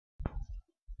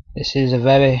This is a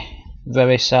very,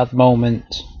 very sad moment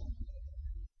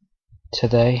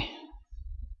today.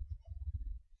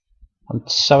 I'm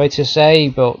sorry to say,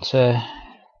 but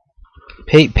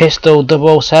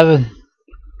PetePistol007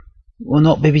 will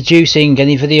not be producing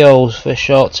any videos for a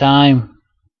short time.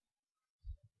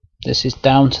 This is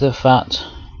down to the fact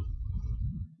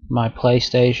my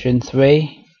PlayStation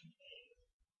 3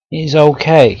 is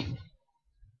okay.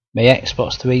 My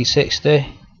Xbox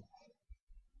 360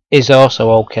 is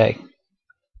also okay.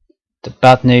 The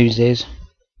bad news is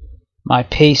my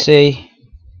PC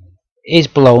is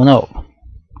blown up.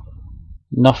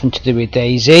 Nothing to do with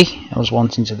Daisy. I was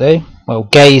wanting to do, well,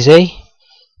 Gazy.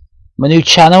 My new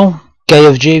channel, Gay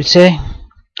of Duty,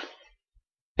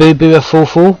 Boo Boo a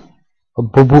Fufu, or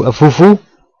Boo Boo a Fufu,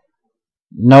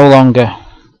 no longer.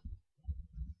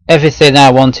 Everything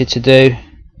I wanted to do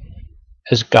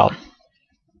has gone.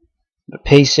 The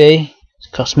PC has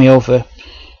cost me over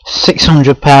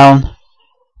 £600.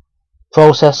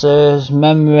 Processors,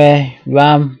 memory,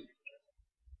 RAM,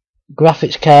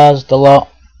 graphics cards, the lot.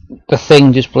 The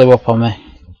thing just blew up on me.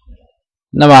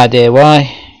 No idea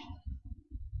why.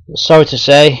 But sorry to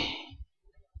say,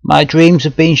 my dreams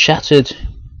have been shattered,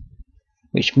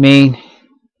 which mean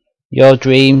your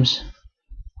dreams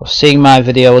of seeing my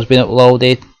videos being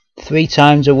uploaded 3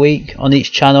 times a week on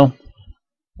each channel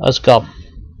has gone.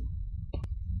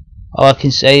 All I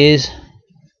can say is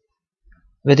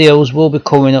videos will be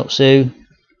coming up soon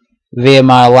via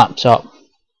my laptop.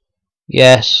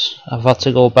 Yes, I've had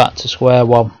to go back to square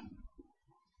one.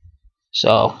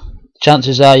 So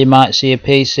chances are you might see a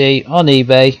PC on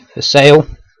eBay for sale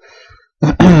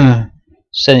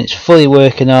saying it's fully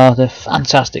working order,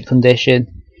 fantastic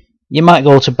condition. You might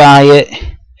go to buy it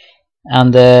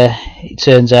and it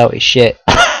turns out it's shit.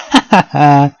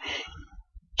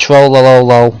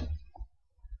 Trollololo.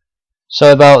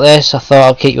 Sorry about this, I thought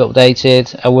I'd keep you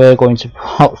updated. I were going to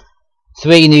put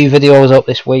 3 new videos up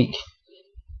this week,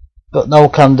 but no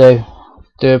can do.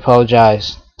 Do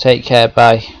apologise. Take care,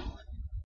 bye.